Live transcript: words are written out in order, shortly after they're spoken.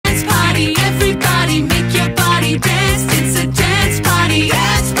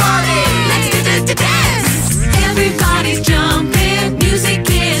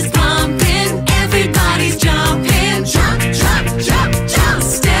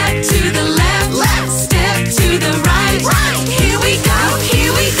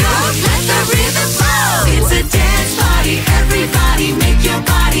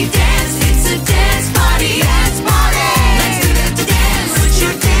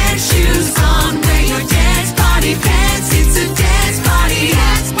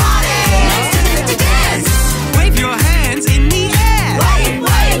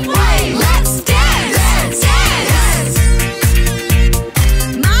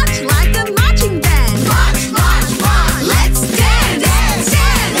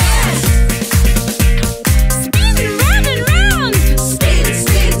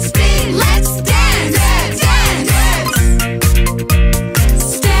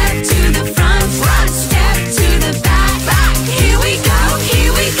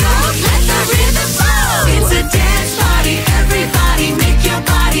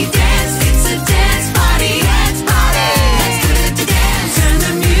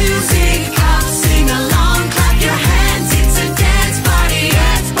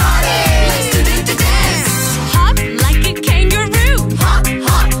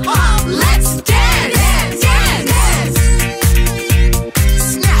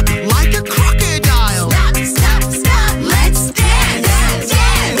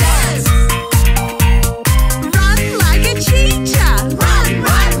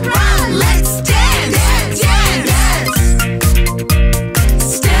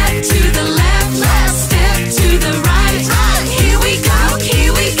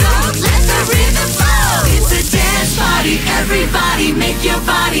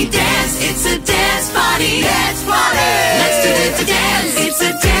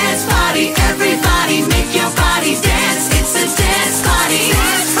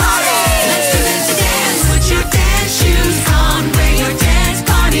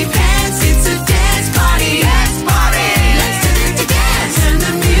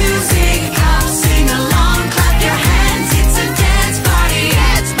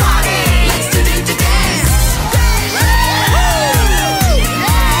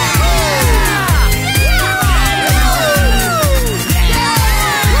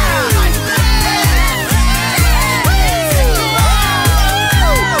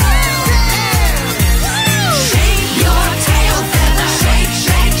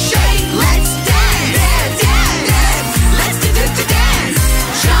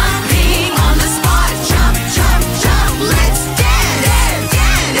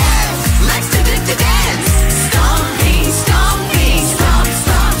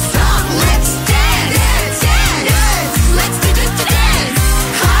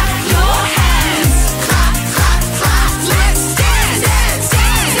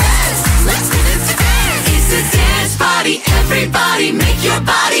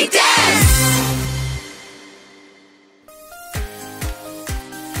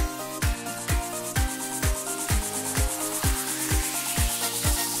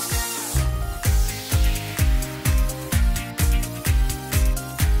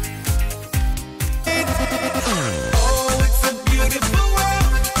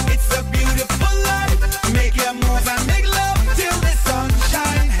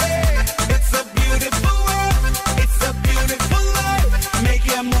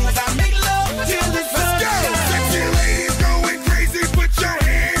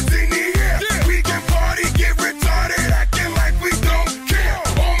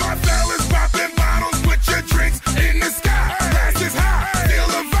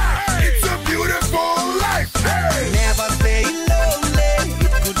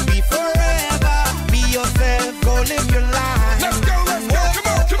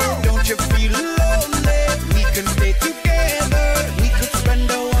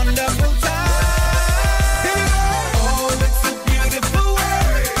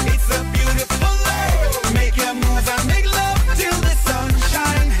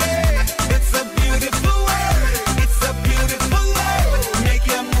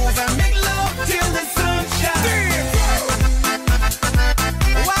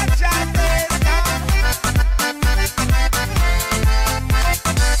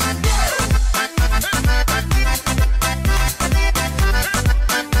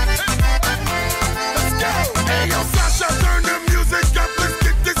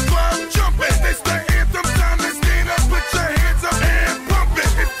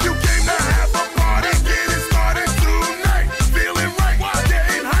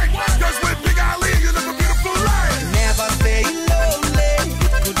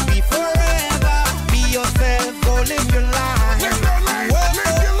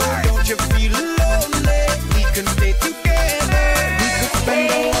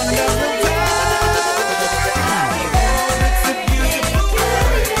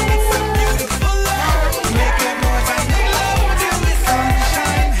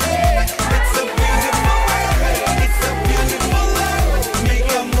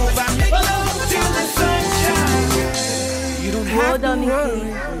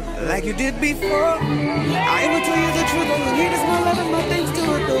worry like you did before. I will tell you the truth, all you need is my love and my things to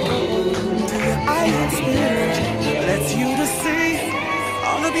adore. To your eyes and spirit lets you to see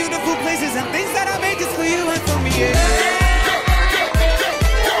all the beautiful places and things that I made just for you and for me, yeah.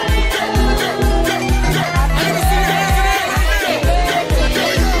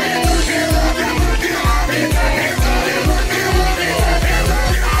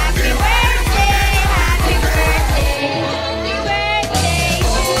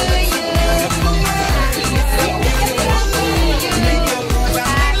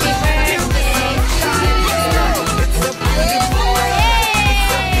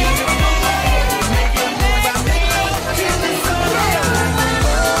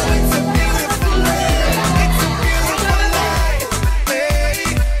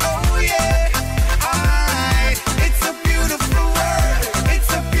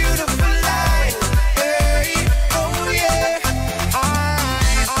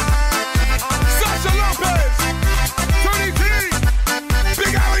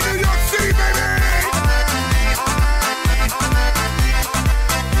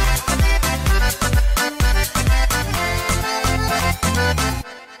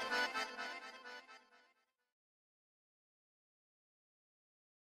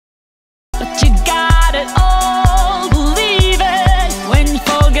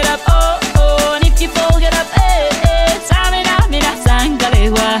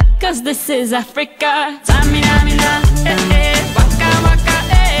 This is Africa. Samina mina, waka waka,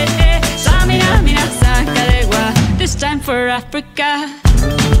 Samina mina, sakarewa. This time for Africa.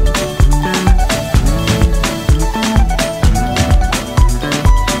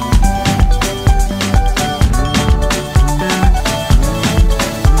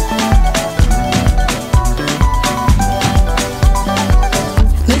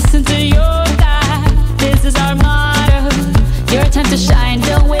 Listen to your God. This is our motto. Your time to shine.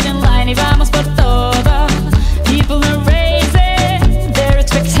 Don't wait in line. Y vamos por todo. People are raising their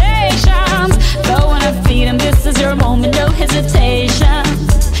expectations. Go on and feed them. This is your moment, no hesitation.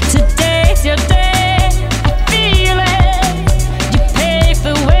 Today's your day. I feel it. You pave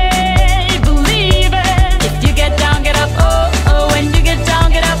the way. Believe it. If you get down, get up. Oh, oh. When you get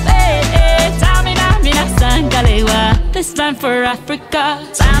down, get up. Hey, hey. Tamina, mina, sangalewa. This time for Africa.